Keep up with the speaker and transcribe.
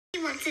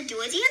wants to do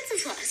a dance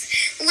with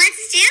us.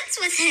 Let's dance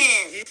with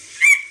him.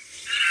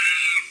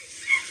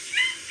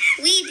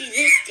 We do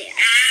this dance.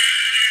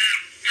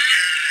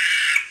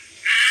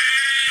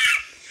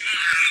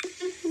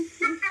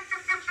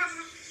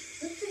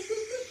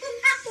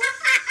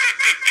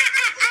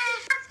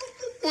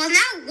 Well,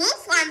 now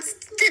Wolf wants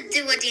to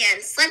do a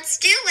dance. Let's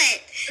do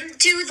it.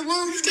 Do the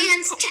wolf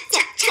dance, cha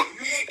cha cha.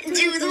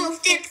 Do the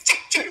wolf dance, cha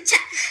cha cha.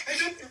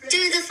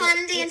 Do the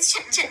fun dance,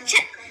 cha cha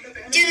cha.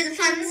 Do the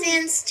fun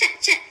dance, cha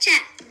cha cha.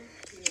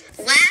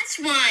 Last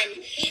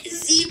one.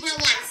 Zebra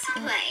wants to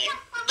play.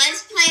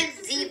 Let's play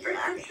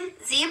Zebra.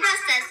 Zebra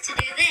says to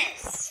do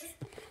this.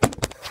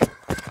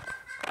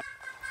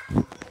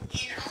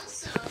 And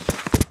also,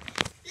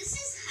 this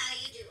is how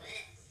you do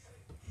it.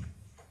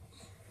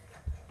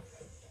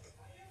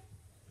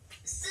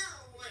 So,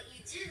 what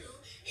you do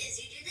is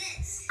you do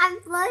this. I'm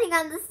floating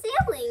on the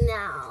ceiling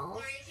now.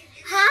 Or you can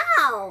do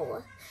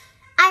How?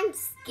 I'm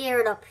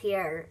scared up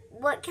here.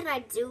 What can I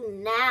do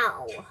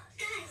now? this.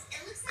 Guys,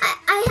 it looks like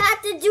I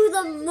have to do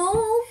the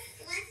move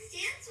let's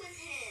dance with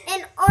him.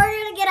 in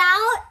order to get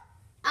out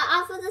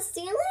off of the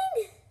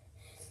ceiling?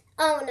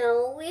 Oh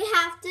no, we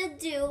have to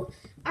do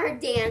our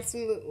dance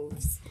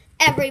moves.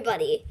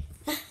 Everybody,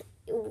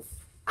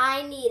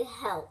 I need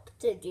help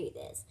to do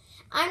this.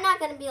 I'm not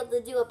going to be able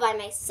to do it by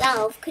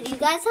myself. Could you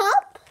guys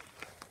help?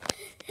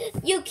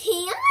 You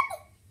can?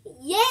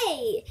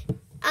 Yay!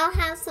 I'll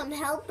have some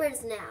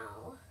helpers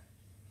now.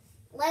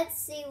 Let's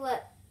see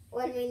what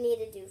we need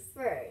to do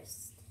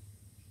first.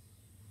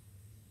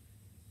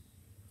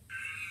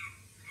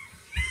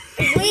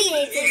 We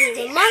need to do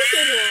the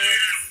monkey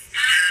dance.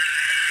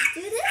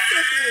 Do this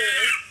with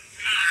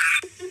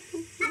me.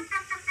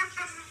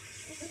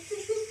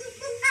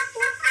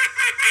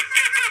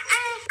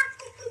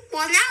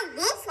 Well, now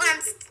Wolf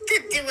wants to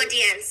do a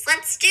dance.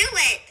 Let's do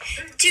it.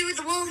 Do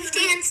the wolf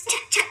dance, cha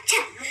cha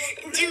cha.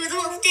 Do the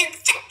wolf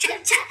dance, cha cha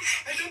cha.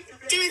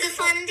 Do the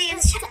fun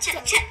dance, cha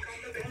cha cha.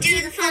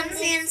 Do the fun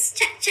dance,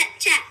 cha cha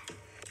cha.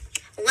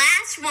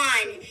 Last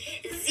one.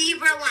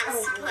 Zebra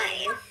wants to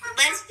play.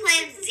 Let's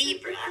play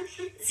Zebra.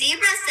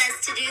 Zebra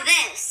says to do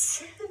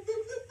this.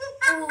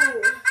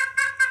 Ooh.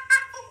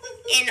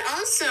 And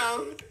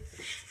also,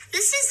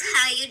 this is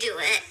how you do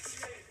it.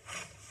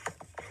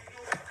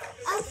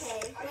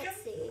 Okay,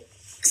 let's see.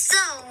 So,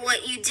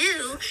 what you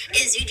do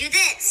is you do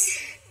this.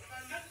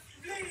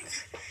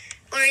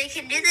 Or you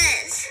can do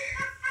this.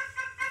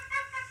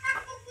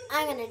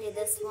 I'm gonna do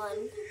this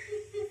one.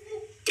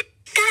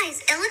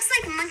 Guys, it looks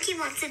like Monkey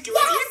wants to do a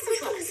Yes, dance we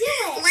with can us. do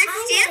it. Let's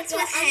dance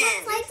with I'm him.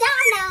 upside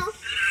down now.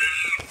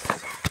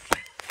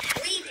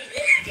 We do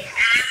this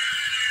dance.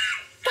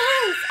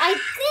 Guys, I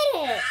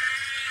did it.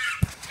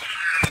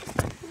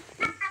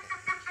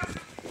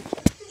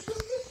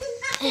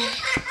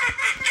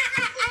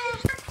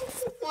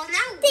 Well, now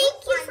Thank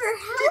Wolf you wants for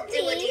to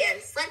do a helping.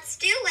 dance. Let's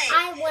do it.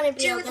 I want to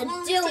be able the to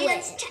wolf do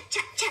dance. it. Cha,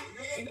 cha, cha.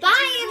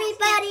 Bye,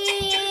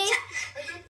 everybody.